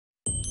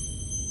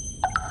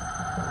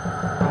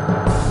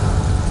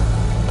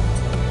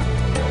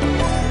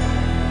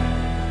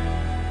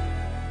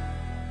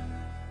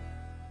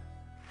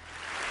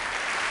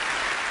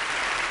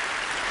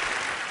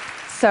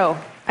So,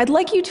 I'd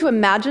like you to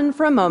imagine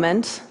for a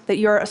moment that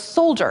you're a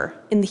soldier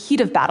in the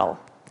heat of battle.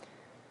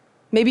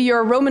 Maybe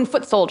you're a Roman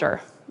foot soldier,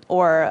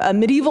 or a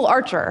medieval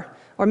archer,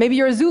 or maybe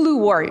you're a Zulu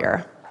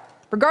warrior.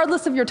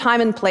 Regardless of your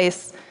time and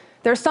place,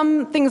 there are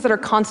some things that are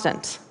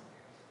constant.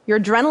 Your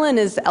adrenaline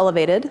is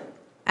elevated,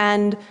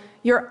 and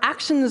your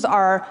actions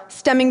are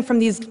stemming from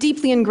these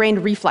deeply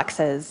ingrained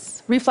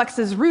reflexes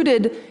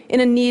rooted in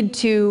a need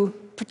to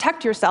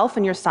protect yourself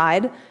and your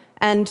side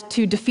and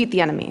to defeat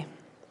the enemy.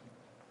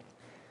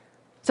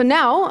 So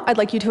now I'd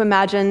like you to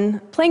imagine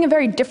playing a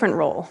very different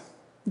role,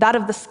 that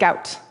of the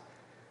scout.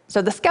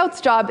 So the scout's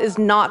job is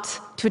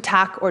not to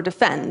attack or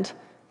defend.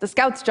 The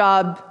scout's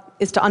job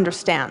is to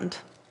understand.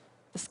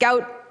 The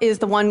scout is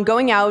the one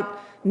going out,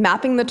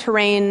 mapping the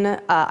terrain,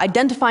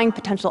 identifying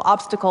potential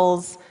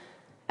obstacles.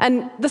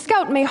 And the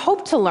scout may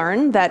hope to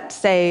learn that,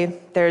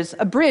 say, there's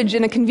a bridge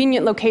in a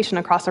convenient location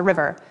across a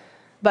river.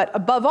 But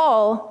above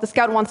all, the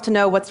scout wants to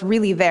know what's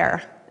really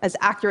there, as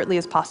accurately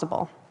as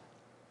possible.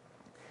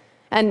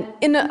 And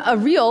in a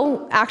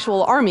real,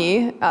 actual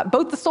army,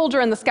 both the soldier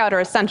and the scout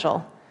are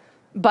essential.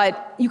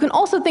 But you can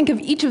also think of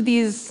each of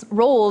these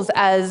roles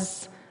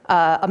as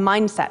a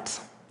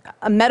mindset,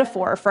 a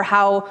metaphor for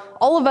how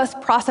all of us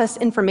process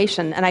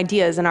information and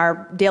ideas in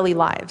our daily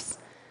lives.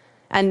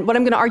 And what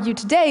I'm going to argue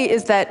today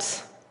is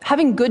that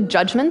having good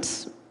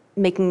judgment,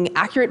 making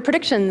accurate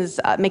predictions,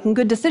 making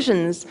good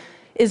decisions,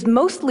 is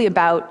mostly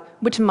about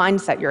which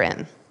mindset you're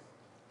in.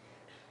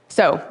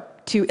 So,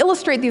 to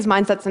illustrate these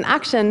mindsets in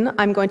action,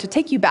 I'm going to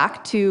take you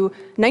back to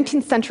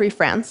 19th century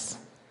France,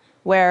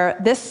 where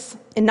this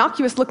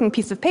innocuous-looking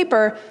piece of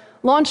paper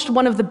launched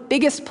one of the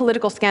biggest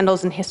political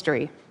scandals in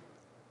history.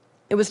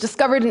 It was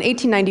discovered in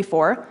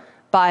 1894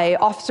 by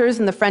officers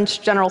in the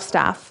French General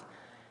Staff,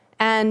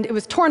 and it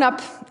was torn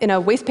up in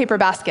a wastepaper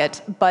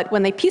basket, but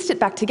when they pieced it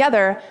back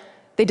together,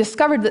 they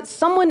discovered that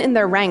someone in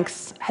their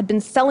ranks had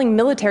been selling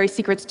military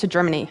secrets to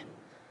Germany.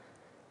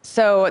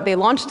 So they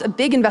launched a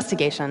big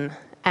investigation,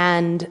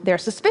 and their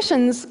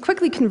suspicions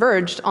quickly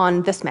converged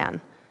on this man,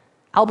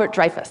 Albert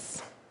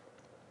Dreyfus.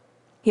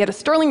 He had a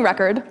sterling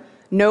record,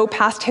 no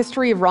past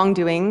history of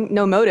wrongdoing,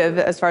 no motive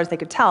as far as they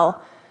could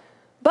tell,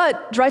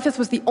 but Dreyfus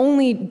was the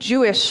only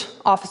Jewish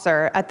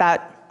officer at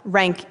that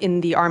rank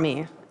in the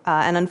army.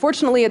 And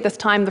unfortunately, at this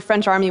time, the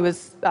French army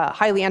was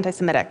highly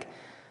anti-Semitic.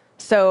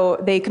 So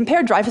they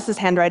compared Dreyfus's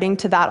handwriting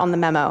to that on the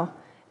memo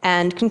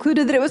and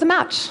concluded that it was a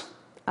match.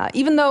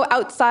 Even though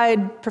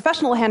outside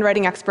professional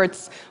handwriting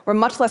experts were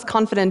much less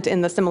confident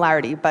in the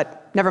similarity,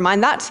 but never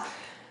mind that.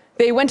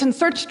 They went and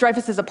searched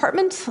Dreyfus's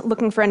apartment,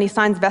 looking for any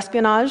signs of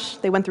espionage.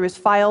 They went through his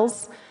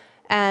files,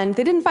 and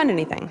they didn't find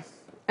anything.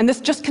 And this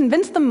just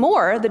convinced them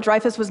more that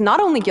Dreyfus was not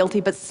only guilty,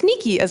 but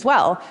sneaky as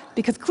well,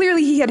 because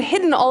clearly he had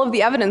hidden all of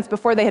the evidence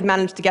before they had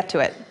managed to get to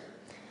it.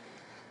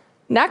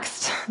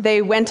 Next,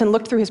 they went and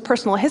looked through his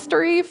personal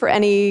history for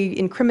any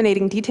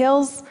incriminating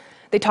details.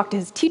 They talked to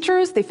his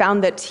teachers. They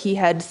found that he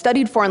had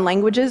studied foreign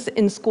languages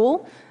in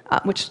school,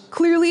 which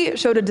clearly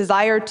showed a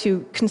desire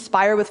to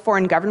conspire with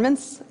foreign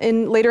governments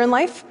later in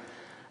life.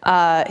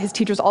 His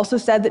teachers also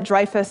said that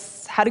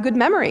Dreyfus had a good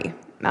memory.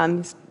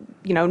 He's,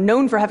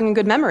 known for having a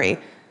good memory,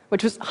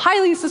 which was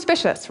highly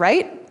suspicious,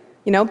 right?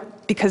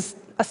 Because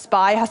a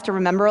spy has to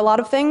remember a lot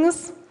of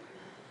things.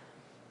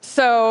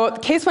 So the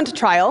case went to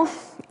trial,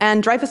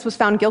 and Dreyfus was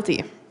found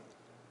guilty.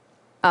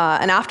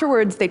 And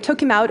afterwards, they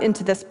took him out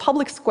into this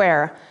public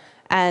square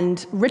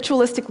and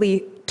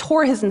ritualistically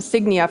tore his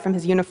insignia from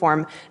his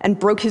uniform and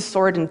broke his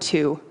sword in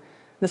two.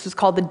 This was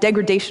called the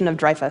degradation of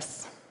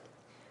Dreyfus.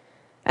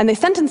 And they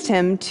sentenced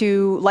him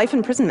to life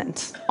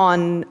imprisonment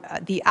on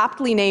the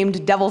aptly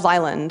named Devil's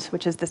Island,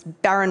 which is this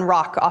barren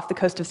rock off the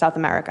coast of South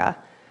America.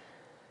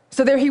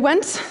 So there he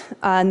went,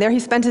 and there he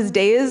spent his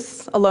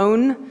days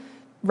alone,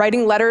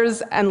 writing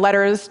letters and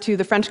letters to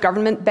the French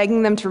government,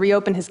 begging them to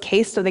reopen his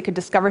case so they could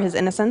discover his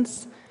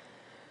innocence.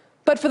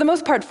 But for the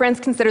most part, France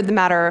considered the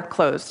matter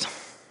closed.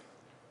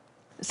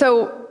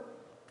 So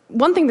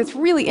one thing that's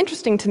really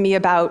interesting to me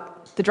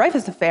about the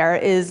Dreyfus affair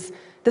is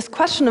this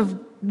question of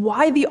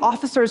why the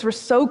officers were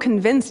so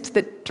convinced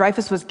that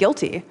Dreyfus was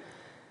guilty.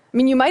 I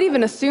mean, you might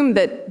even assume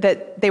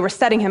that they were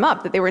setting him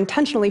up, that they were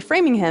intentionally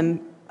framing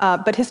him,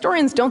 but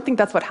historians don't think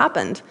that's what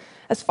happened.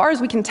 As far as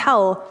we can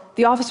tell,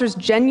 the officers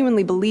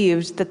genuinely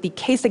believed that the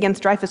case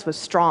against Dreyfus was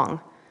strong,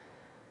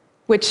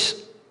 which,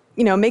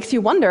 makes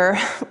you wonder,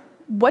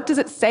 what does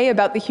it say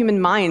about the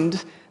human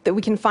mind that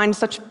we can find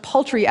such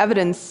paltry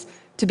evidence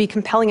to be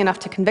compelling enough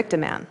to convict a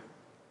man?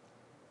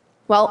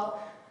 Well,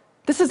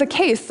 this is a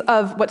case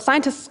of what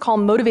scientists call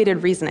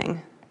motivated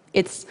reasoning.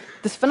 It's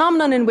this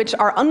phenomenon in which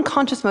our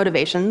unconscious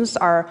motivations,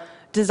 our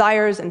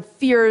desires and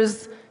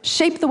fears,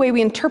 shape the way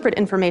we interpret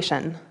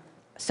information.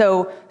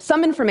 So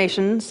some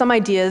information, some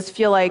ideas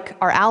feel like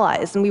our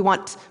allies, and we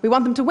want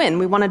them to win,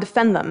 we want to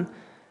defend them.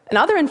 And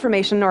other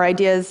information or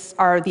ideas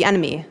are the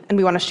enemy, and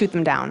we want to shoot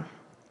them down.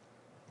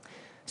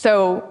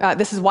 So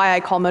this is why I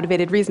call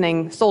motivated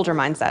reasoning soldier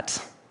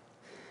mindset.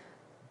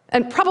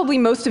 And probably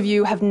most of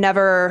you have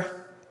never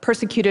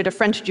persecuted a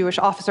French Jewish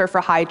officer for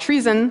high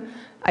treason,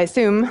 I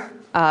assume.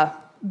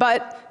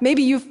 But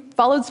maybe you've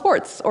followed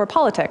sports or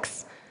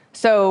politics.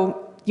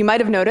 So you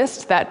might have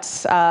noticed that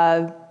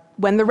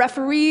when the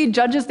referee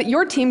judges that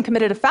your team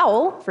committed a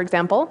foul, for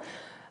example,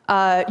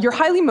 you're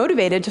highly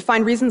motivated to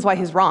find reasons why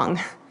he's wrong.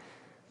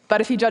 But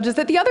if he judges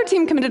that the other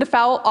team committed a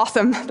foul,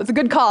 awesome, that's a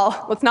good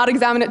call. Let's not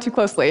examine it too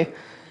closely.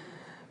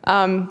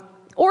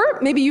 Or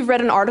maybe you've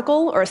read an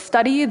article or a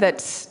study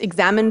that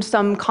examined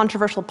some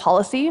controversial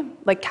policy,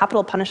 like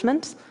capital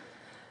punishment.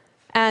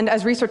 And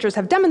as researchers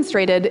have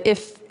demonstrated,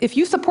 if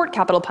you support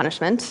capital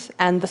punishment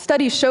and the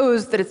study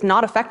shows that it's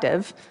not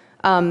effective,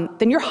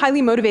 then you're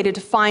highly motivated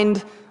to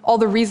find all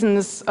the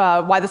reasons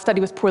why the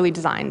study was poorly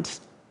designed.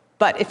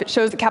 But if it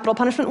shows that capital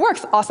punishment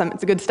works, awesome,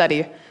 it's a good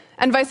study.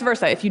 And vice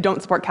versa, if you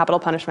don't support capital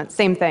punishment,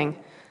 same thing.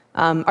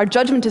 Our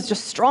judgment is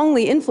just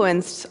strongly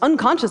influenced,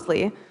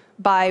 unconsciously,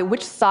 by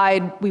which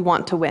side we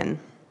want to win.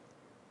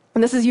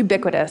 And this is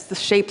ubiquitous. This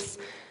shapes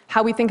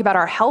how we think about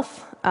our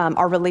health,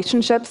 our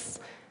relationships,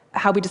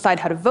 how we decide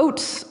how to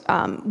vote,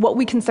 what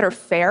we consider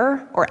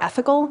fair or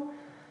ethical.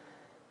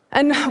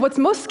 And what's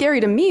most scary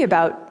to me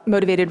about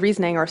motivated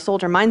reasoning or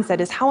soldier mindset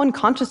is how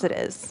unconscious it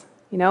is.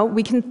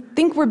 We can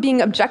think we're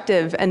being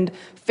objective and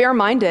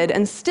fair-minded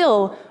and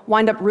still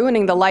wind up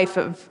ruining the life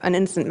of an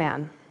innocent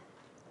man.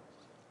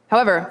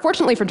 However,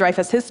 fortunately for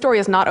Dreyfus, his story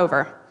is not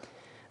over.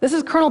 This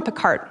is Colonel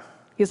Picquart.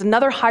 He's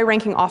another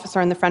high-ranking officer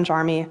in the French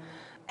army.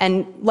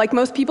 And like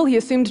most people, he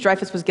assumed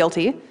Dreyfus was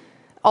guilty.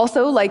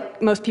 Also,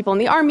 like most people in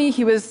the army,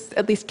 he was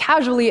at least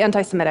casually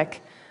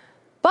anti-Semitic.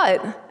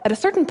 But at a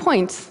certain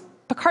point,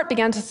 Picquart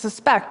began to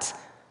suspect,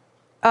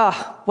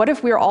 what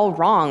if we're all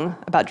wrong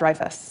about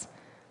Dreyfus?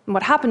 And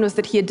what happened was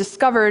that he had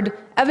discovered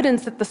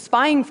evidence that the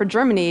spying for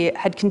Germany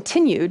had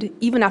continued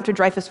even after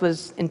Dreyfus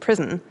was in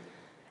prison.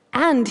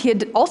 And he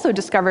had also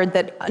discovered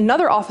that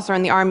another officer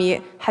in the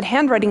army had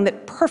handwriting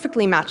that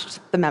perfectly matched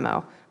the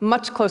memo,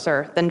 much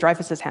closer than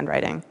Dreyfus's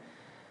handwriting.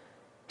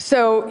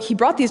 So he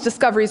brought these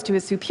discoveries to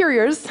his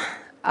superiors,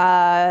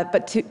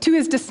 but to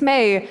his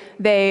dismay,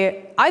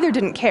 they either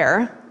didn't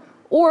care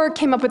or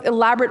came up with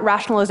elaborate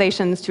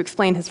rationalizations to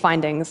explain his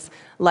findings,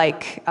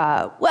 like,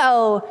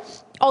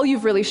 all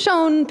you've really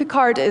shown,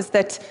 Picquart, is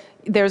that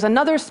there's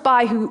another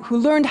spy who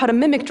learned how to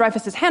mimic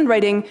Dreyfus's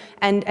handwriting,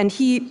 and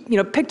he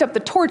picked up the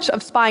torch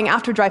of spying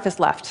after Dreyfus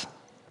left.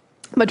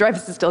 But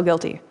Dreyfus is still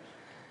guilty.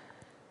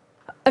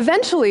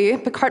 Eventually,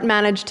 Picquart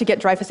managed to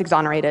get Dreyfus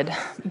exonerated,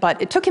 but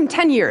it took him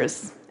 10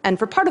 years, and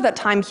for part of that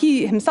time,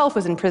 he himself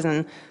was in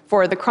prison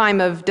for the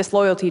crime of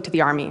disloyalty to the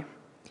army.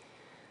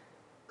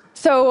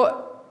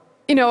 So,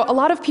 a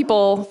lot of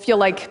people feel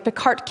like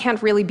Picquart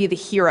can't really be the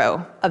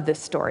hero of this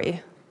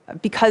story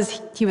because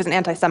he was an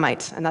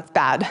anti-Semite, and that's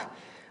bad,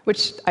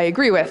 which I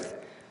agree with.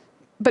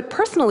 But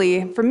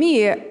personally, for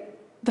me,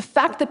 the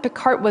fact that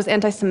Picquart was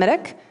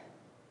anti-Semitic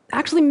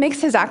actually makes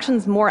his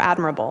actions more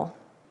admirable,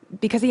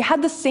 because he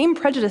had the same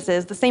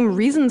prejudices, the same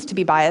reasons to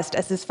be biased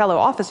as his fellow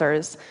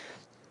officers,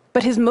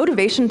 but his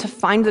motivation to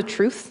find the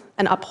truth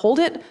and uphold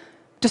it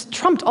just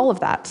trumped all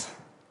of that.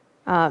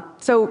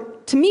 So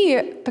to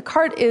me,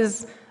 Picquart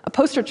is a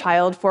poster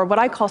child for what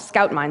I call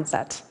scout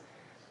mindset.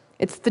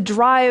 It's the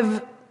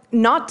drive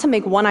not to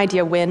make one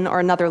idea win or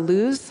another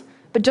lose,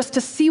 but just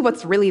to see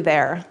what's really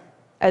there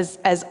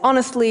as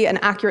honestly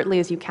and accurately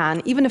as you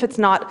can, even if it's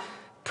not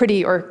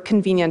pretty or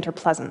convenient or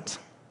pleasant.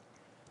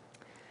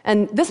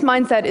 And this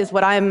mindset is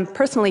what I'm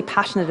personally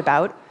passionate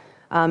about,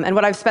 and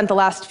what I've spent the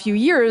last few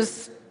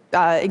years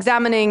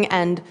examining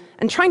and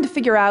trying to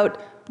figure out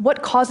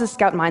what causes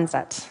scout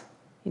mindset.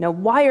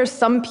 Why are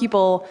some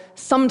people,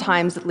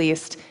 sometimes at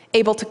least,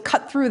 able to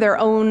cut through their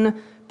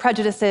own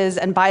prejudices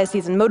and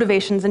biases and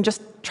motivations and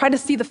just try to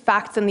see the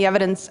facts and the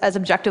evidence as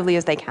objectively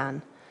as they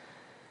can?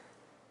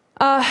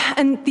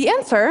 And the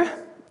answer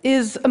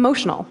is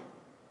emotional.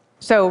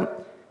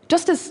 So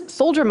just as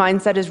soldier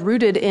mindset is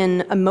rooted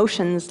in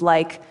emotions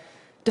like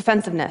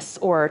defensiveness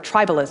or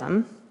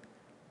tribalism,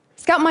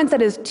 scout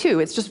mindset is too.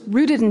 It's just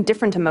rooted in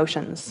different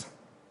emotions.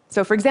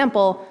 So for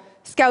example,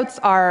 scouts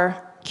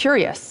are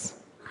curious.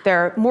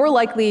 They're more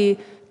likely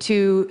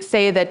to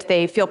say that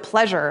they feel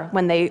pleasure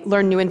when they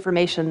learn new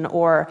information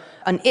or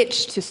an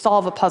itch to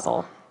solve a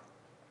puzzle.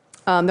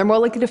 They're more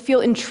likely to feel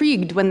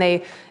intrigued when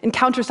they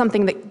encounter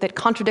something that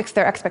contradicts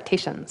their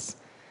expectations.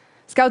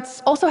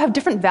 Scouts also have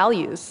different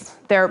values.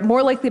 They're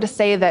more likely to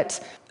say that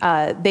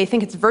they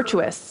think it's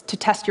virtuous to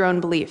test your own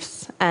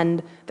beliefs,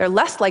 and they're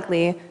less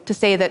likely to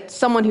say that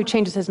someone who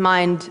changes his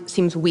mind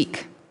seems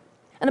weak.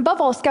 And above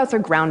all, scouts are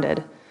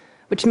grounded,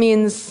 which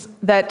means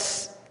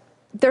that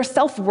their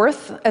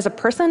self-worth as a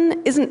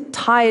person isn't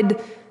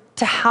tied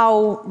to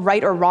how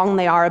right or wrong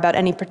they are about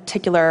any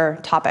particular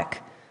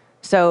topic.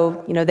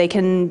 So, they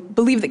can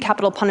believe that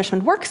capital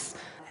punishment works,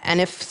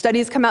 and if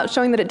studies come out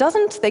showing that it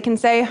doesn't, they can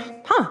say,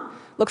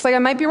 looks like I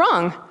might be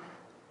wrong.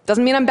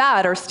 Doesn't mean I'm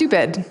bad or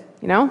stupid,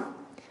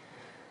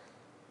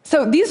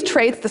 So these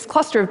traits, this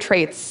cluster of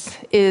traits,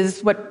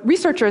 is what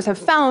researchers have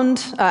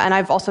found, and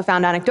I've also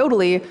found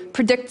anecdotally,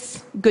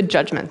 predicts good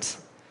judgment.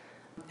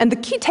 And the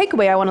key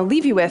takeaway I want to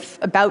leave you with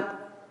about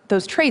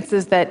those traits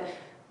is that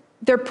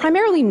they're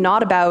primarily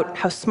not about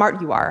how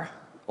smart you are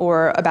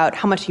or about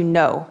how much you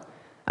know.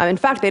 In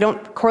fact, they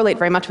don't correlate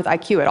very much with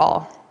IQ at all.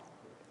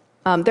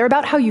 They're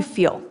about how you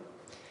feel.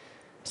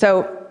 So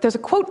there's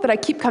a quote that I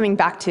keep coming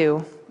back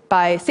to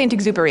by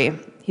Saint-Exupéry.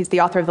 He's the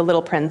author of The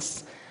Little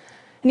Prince.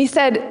 And he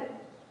said,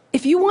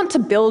 if you want to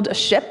build a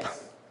ship,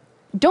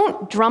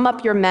 don't drum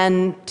up your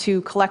men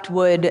to collect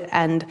wood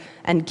and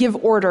give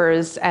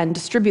orders and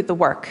distribute the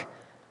work.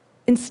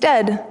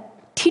 Instead,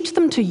 teach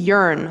them to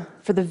yearn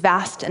for the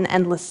vast and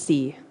endless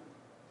sea.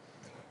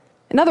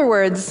 In other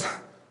words,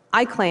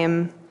 I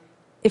claim,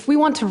 if we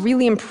want to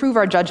really improve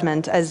our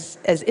judgment as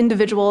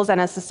individuals and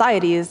as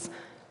societies,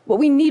 what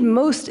we need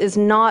most is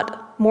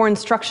not more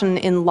instruction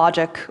in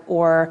logic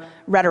or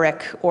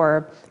rhetoric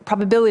or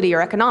probability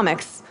or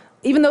economics,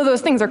 even though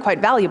those things are quite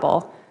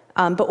valuable.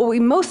 But what we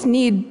most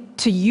need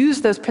to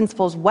use those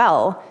principles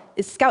well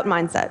is scout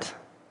mindset.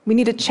 We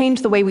need to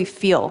change the way we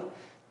feel.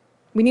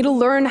 We need to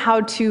learn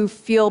how to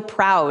feel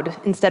proud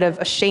instead of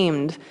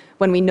ashamed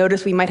when we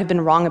notice we might have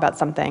been wrong about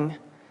something.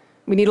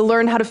 We need to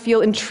learn how to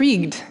feel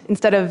intrigued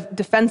instead of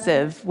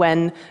defensive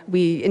when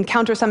we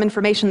encounter some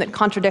information that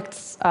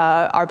contradicts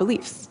our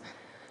beliefs.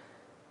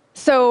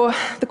 So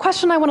the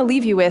question I want to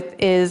leave you with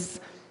is,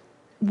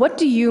 what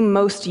do you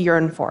most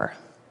yearn for?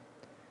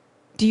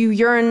 Do you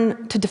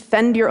yearn to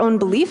defend your own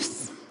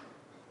beliefs?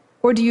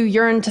 Or do you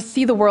yearn to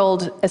see the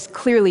world as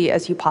clearly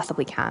as you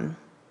possibly can?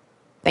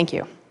 Thank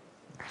you.